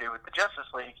was able to do with the Justice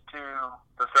League to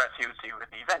the threats he would see with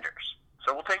the Avengers.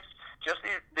 So we'll take just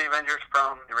the Avengers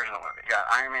from the original movie. You got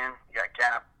Iron Man, you got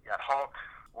Cap, you got Hulk.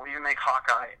 We'll even make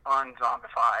Hawkeye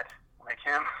unzombified. We'll make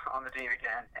him on the team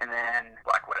again, and then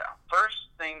Black Widow.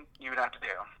 First thing you would have to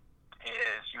do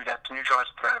is you would have to neutralize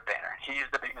the threat of Banner. He's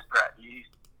the biggest threat. He's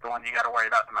the one you got to worry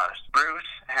about the most. Bruce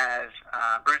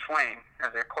Wayne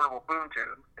has a portable boom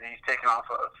tube that he's taken off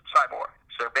of Cyborg.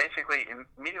 So basically,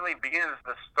 immediately begins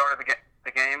the start of the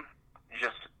game. You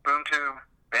just boom tube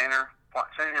Banner,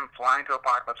 sending him flying to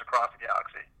Apocalypse across the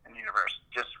galaxy and universe,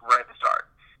 just right at the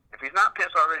start. If he's not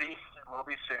pissed already, it will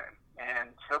be soon. And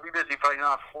he'll be busy fighting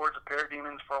off hordes of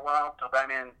parademons for a while until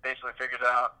Batman basically figures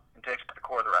out and takes to the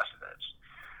core of the rest of it.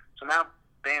 So now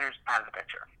Banner's out of the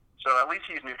picture. So at least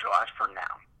he's neutralized for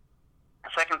now.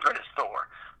 The second threat is Thor.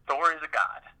 Thor is a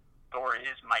god. Thor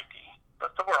is mighty.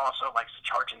 But Thor also likes to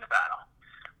charge into battle,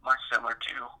 much similar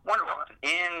to Wonder Woman.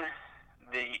 In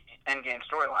the Endgame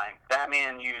storyline,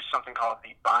 Batman used something called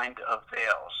the Bind of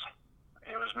Veils.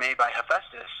 It was made by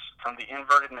Hephaestus from the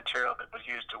inverted material that was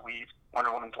used to weave Wonder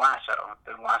Woman's lasso,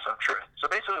 the lasso of truth. So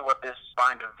basically what this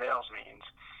Bind of Veils means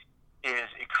is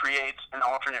it creates an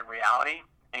alternate reality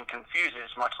and confuses,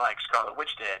 much like Scarlet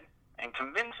Witch did, and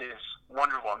convinces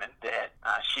Wonder Woman that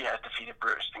she has defeated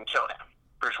Bruce and killed him,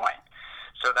 Bruce Wayne.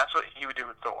 So that's what he would do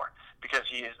with Thor, because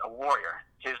he is a warrior.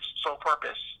 His sole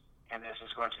purpose in this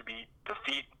is going to be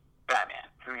defeat Batman,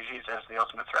 who he sees as the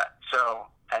ultimate threat.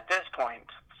 So at this point,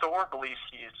 Thor believes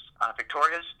he is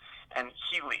victorious, and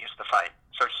he leaves the fight.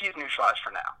 So he's neutralized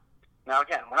for now. Now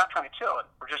again, we're not trying to kill it,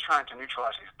 we're just trying to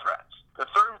neutralize these threats. The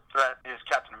third threat is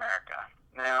Captain America.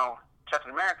 Now,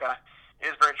 Captain America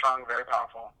is very strong, very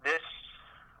powerful. This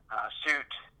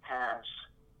suit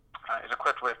is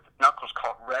equipped with knuckles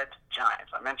called Red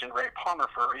Giants. I mentioned Ray Palmer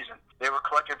for a reason. They were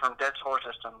collected from Dead Solar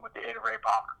System with the aid of Ray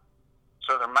Palmer.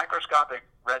 So they're microscopic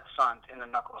red suns in the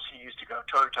knuckles he used to go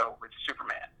toe-to-toe with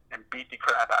Superman and beat the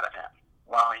crap out of him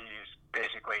while he's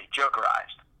basically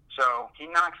Jokerized. So he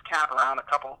knocks Cap around a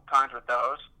couple times with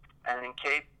those and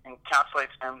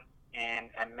encapsulates him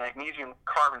in a magnesium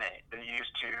carbonate that he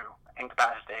used to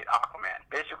incapacitate Aquaman.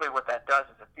 Basically what that does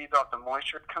is it feeds off the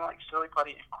moisture, kind of like silly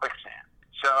putty and quicksand.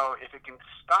 So if it can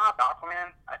stop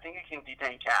Aquaman, I think it can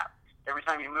detain Cap. Every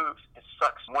time he moves, it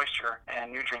sucks moisture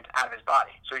and nutrients out of his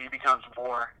body. So he becomes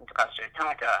more incapacitated, kind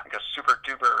of like a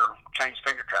super-duper Chinese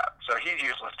finger trap. So he's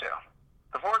useless too.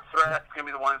 The fourth threat is going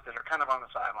to be the ones that are kind of on the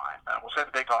sideline. We'll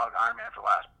save the big hog, Iron Man, for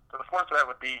last. So the fourth threat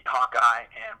would be Hawkeye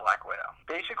and Black Widow.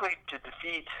 Basically, to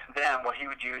defeat them, what he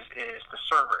would use is the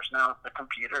servers. Now, the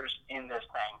computers in this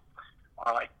thing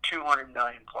are like 200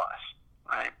 million plus.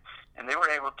 right? And they were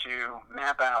able to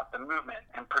map out the movement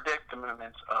and predict the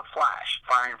movements of Flash,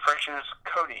 firing frictionless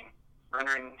coating,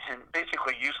 rendering him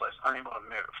basically useless, unable to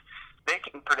move. They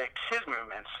can predict his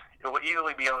movements. It will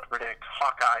easily be able to predict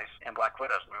Hawkeye's and Black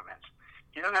Widow's movements.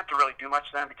 He doesn't have to really do much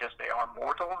to them because they are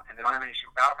mortal and they don't have any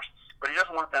superpowers, but he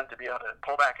doesn't want them to be able to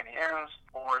pull back any arrows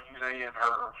or use any of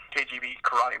her KGB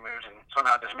karate moves and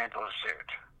somehow dismantle his suit.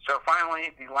 So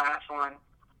finally, the last one,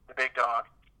 the big dog,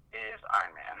 is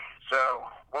Iron Man. So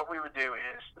what we would do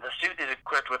is the suit is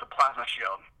equipped with a plasma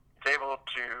shield. It's able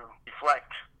to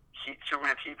deflect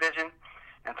Superman's heat vision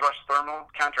and thrust thermal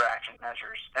counteraction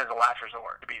measures as a last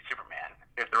resort to beat Superman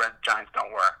if the Red Giants don't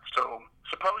work. So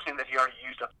supposing that he already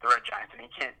used up the Red Giants and he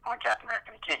can't on Captain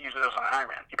America and he can't use those on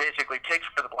Iron Man, he basically takes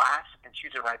for the blast and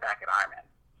shoots it right back at Iron Man.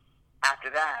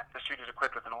 After that, the suit is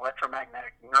equipped with an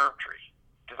electromagnetic nerve tree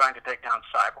designed to take down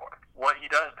Cyborg. What he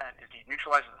does then is he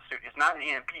neutralizes the suit. It's not an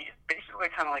EMP. It's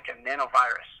basically kind of like a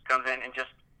nanovirus. Comes in and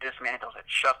just dismantles it,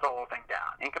 shuts the whole thing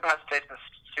down, incapacitates the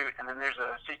suit, and then there's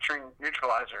a C-string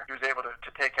neutralizer who's able to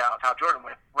take out Hal Jordan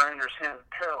with, renders him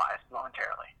paralyzed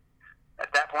momentarily.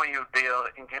 At that point, you would be able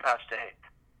to incapacitate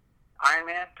Iron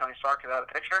Man. Tony Stark is out of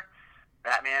the picture.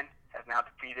 Batman has now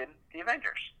defeated the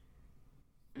Avengers.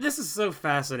 This is so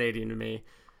fascinating to me.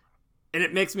 And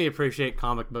it makes me appreciate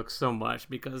comic books so much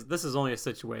because this is only a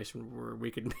situation where we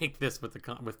could make this with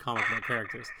comic book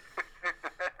characters.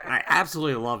 I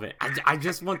absolutely love it. I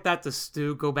just want that to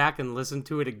stew. Go back and listen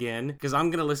to it again because I'm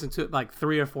going to listen to it like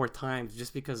 3 or 4 times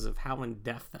just because of how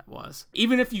in-depth that was.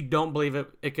 Even if you don't believe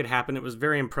it could happen, it was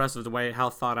very impressive the way how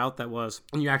thought out that was.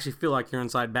 And you actually feel like you're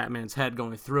inside Batman's head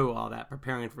going through all that,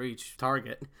 preparing for each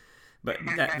target. But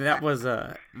that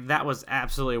was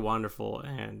absolutely wonderful,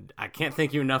 and I can't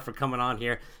thank you enough for coming on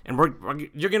here. And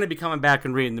you're going to be coming back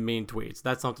and reading the mean tweets.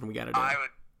 That's something we got to do. I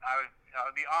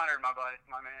would be honored,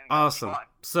 my man. Awesome.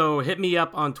 So hit me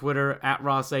up on Twitter at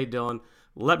Ross A. Dillon.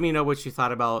 Let me know what you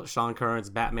thought about Sean Curran's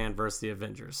Batman vs. the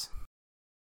Avengers.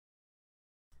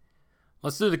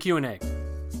 Let's do the Q&A.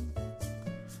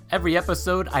 Every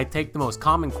episode, I take the most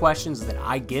common questions that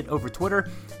I get over Twitter,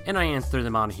 and I answer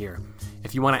them on here.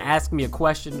 If you want to ask me a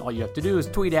question, all you have to do is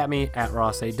tweet at me at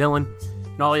Ross A. Dillon,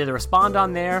 and I'll either respond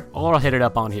on there or I'll hit it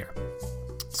up on here.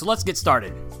 So let's get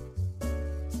started.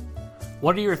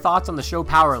 What are your thoughts on the show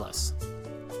Powerless?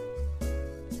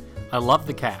 I love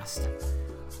the cast.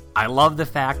 I love the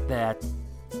fact that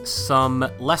some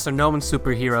lesser-known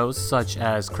superheroes, such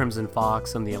as Crimson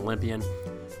Fox and the Olympian,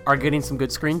 are getting some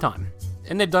good screen time,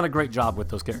 and they've done a great job with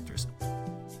those characters.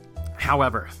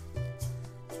 However,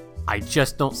 I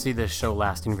just don't see this show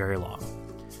lasting very long.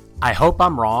 I hope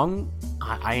I'm wrong.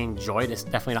 I enjoy it. It's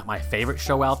definitely not my favorite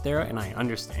show out there, and I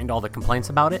understand all the complaints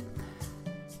about it.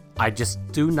 I just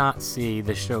do not see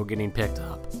the show getting picked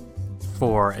up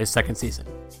for a second season.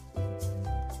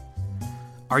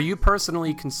 Are you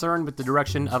personally concerned with the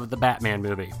direction of the Batman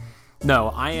movie? No,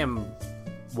 I am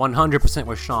 100%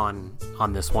 with Sean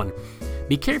on this one.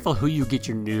 Be careful who you get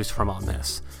your news from on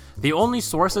this. The only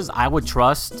sources I would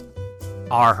trust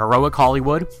are Heroic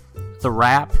Hollywood, The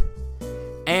Wrap,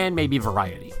 and maybe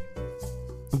Variety.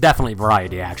 Definitely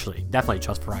Variety, actually. Definitely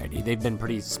trust Variety. They've been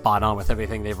pretty spot on with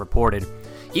everything they've reported.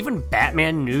 Even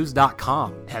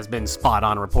BatmanNews.com has been spot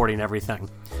on reporting everything.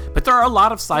 But there are a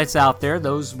lot of sites out there,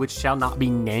 those which shall not be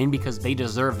named because they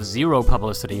deserve zero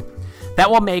publicity, that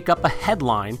will make up a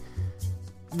headline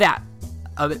that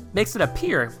makes it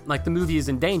appear like the movie is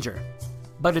in danger.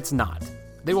 But it's not.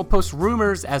 They will post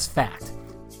rumors as fact.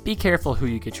 Be careful who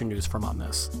you get your news from on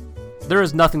this. There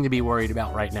is nothing to be worried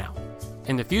about right now.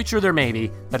 In the future there may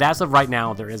be, but as of right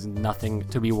now there is nothing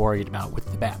to be worried about with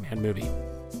the Batman movie.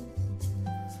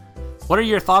 What are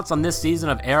your thoughts on this season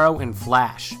of Arrow and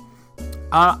Flash?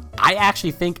 I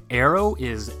actually think Arrow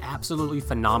is absolutely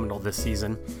phenomenal this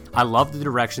season. I love the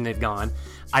direction they've gone.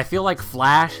 I feel like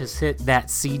Flash has hit that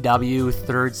CW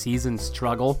third season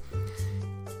struggle.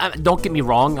 Don't get me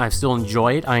wrong, I still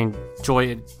enjoy it. I enjoy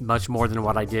it much more than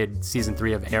what I did season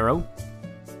 3 of Arrow.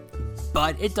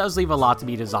 But it does leave a lot to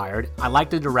be desired. I like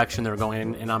the direction they're going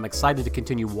in, and I'm excited to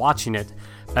continue watching it.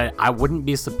 But I wouldn't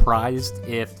be surprised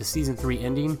if the season 3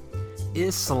 ending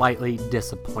is slightly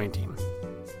disappointing.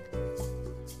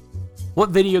 What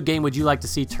video game would you like to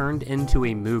see turned into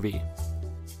a movie?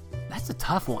 That's a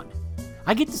tough one.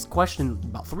 I get this question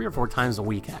about 3 or 4 times a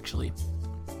week, actually.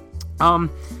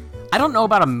 I don't know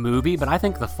about a movie, but I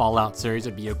think the Fallout series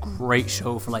would be a great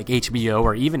show for like HBO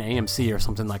or even AMC or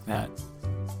something like that.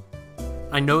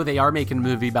 I know they are making a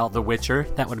movie about The Witcher.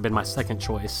 That would have been my second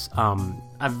choice.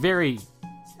 I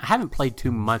haven't played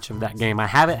too much of that game. I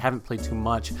haven't played too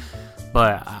much,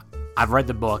 but I've read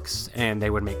the books, and they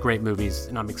would make great movies,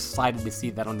 and I'm excited to see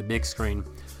that on the big screen.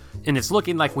 And it's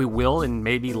looking like we will in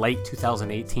maybe late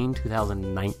 2018,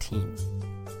 2019.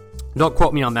 Don't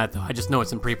quote me on that, though. I just know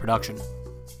it's in pre-production.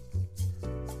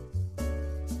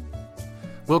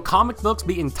 Will comic books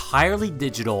be entirely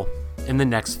digital in the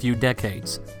next few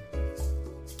decades?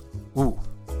 Ooh,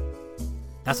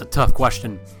 that's a tough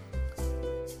question.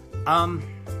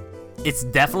 It's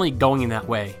definitely going in that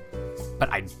way,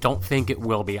 but I don't think it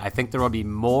will be. I think there will be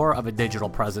more of a digital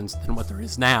presence than what there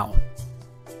is now.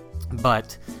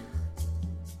 But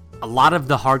a lot of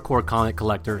the hardcore comic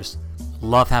collectors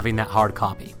love having that hard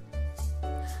copy.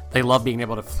 They love being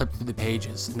able to flip through the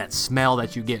pages and that smell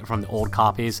that you get from the old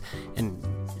copies, and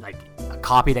like a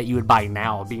copy that you would buy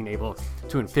now, being able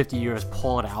to in 50 years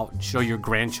pull it out and show your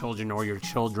grandchildren or your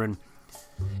children.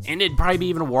 And it'd probably be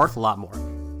even worth a lot more.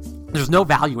 There's no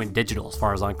value in digital as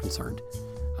far as I'm concerned.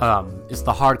 It's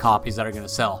the hard copies that are going to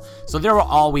sell. So there will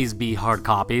always be hard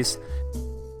copies,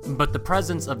 but the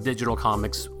presence of digital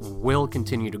comics will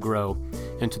continue to grow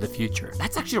into the future.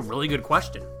 That's actually a really good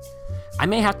question. I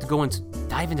may have to go and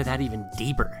dive into that even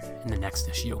deeper in the next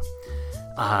issue.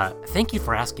 Thank you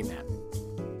for asking that.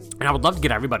 And I would love to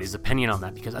get everybody's opinion on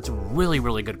that, because that's a really,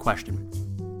 really good question.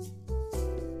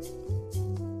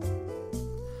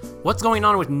 What's going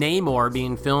on with Namor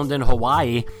being filmed in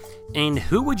Hawaii, and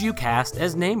who would you cast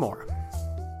as Namor?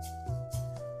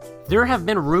 There have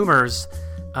been rumors,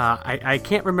 I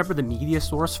can't remember the media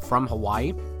source from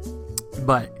Hawaii,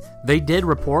 but they did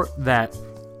report that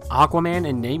Aquaman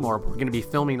and Namor were going to be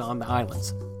filming on the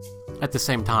islands at the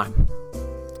same time.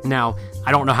 Now,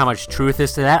 I don't know how much truth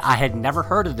is to that. I had never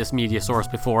heard of this media source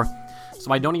before,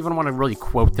 so I don't even want to really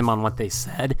quote them on what they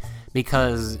said,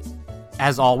 because,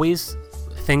 as always,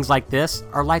 things like this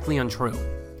are likely untrue.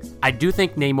 I do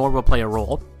think Namor will play a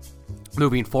role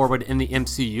moving forward in the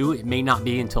MCU. It may not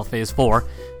be until Phase 4,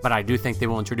 but I do think they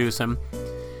will introduce him.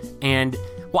 And,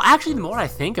 well, actually, the more I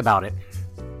think about it,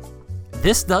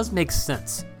 this does make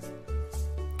sense.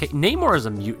 Okay, Namor is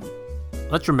a mutant.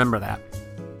 Let's remember that.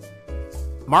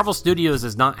 Marvel Studios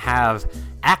does not have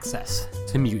access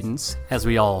to mutants, as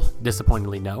we all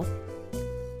disappointingly know.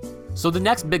 So the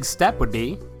next big step would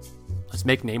be, let's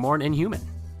make Namor an Inhuman.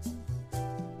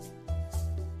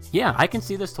 Yeah, I can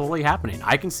see this totally happening.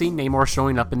 I can see Namor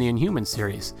showing up in the Inhuman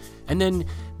series. And then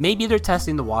maybe they're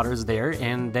testing the waters there,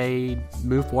 and they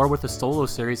move forward with a solo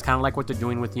series, kind of like what they're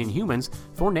doing with the Inhumans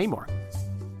for Namor.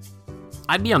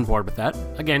 I'd be on board with that.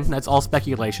 Again, that's all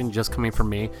speculation just coming from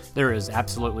me. There is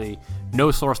absolutely no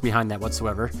source behind that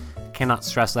whatsoever. Cannot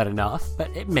stress that enough, but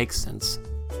it makes sense.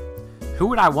 Who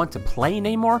would I want to play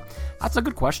Namor? That's a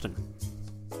good question.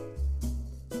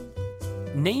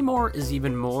 Namor is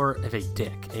even more of a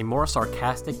dick, a more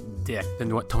sarcastic dick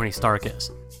than what Tony Stark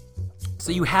is.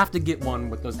 So you have to get one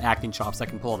with those acting chops that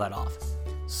can pull that off.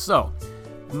 So,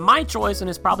 my choice, and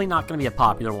it's probably not going to be a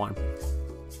popular one,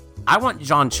 I want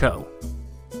John Cho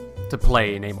to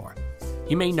play Namor.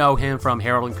 You may know him from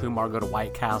Harold and Kumar Go to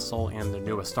White Castle and the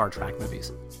newest Star Trek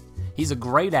movies. He's a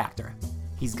great actor.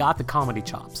 He's got the comedy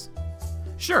chops.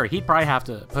 Sure, he'd probably have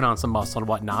to put on some muscle and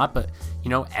whatnot, but, you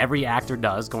know, every actor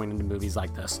does going into movies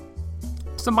like this.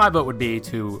 So my vote would be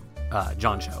to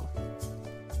John Cho.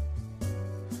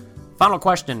 Final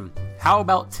question. How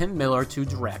about Tim Miller to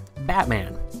direct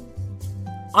Batman?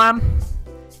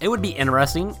 It would be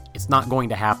interesting. It's not going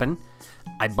to happen.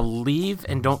 I believe,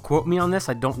 and don't quote me on this,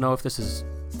 I don't know if this is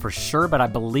for sure, but I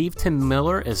believe Tim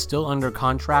Miller is still under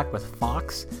contract with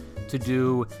Fox to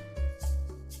do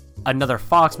another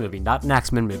Fox movie, not an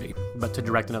X-Men movie, but to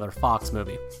direct another Fox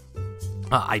movie.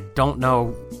 I don't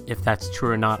know if that's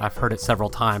true or not. I've heard it several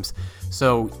times.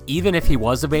 So even if he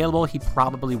was available, he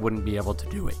probably wouldn't be able to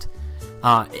do it.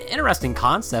 Interesting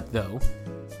concept, though.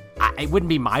 It wouldn't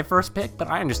be my first pick, but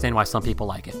I understand why some people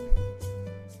like it.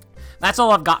 That's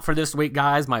all I've got for this week,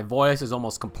 guys. My voice is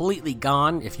almost completely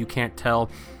gone, if you can't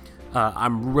tell.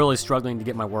 I'm really struggling to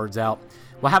get my words out.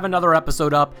 We'll have another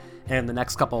episode up in the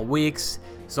next couple of weeks.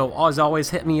 So as always,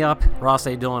 hit me up, Ross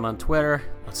A. Dillon on Twitter.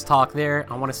 Let's talk there.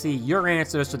 I want to see your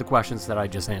answers to the questions that I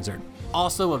just answered.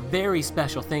 Also, a very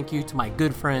special thank you to my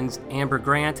good friends Amber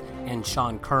Grant and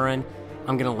Sean Curran.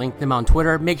 I'm going to link them on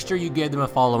Twitter. Make sure you give them a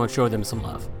follow and show them some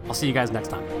love. I'll see you guys next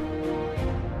time.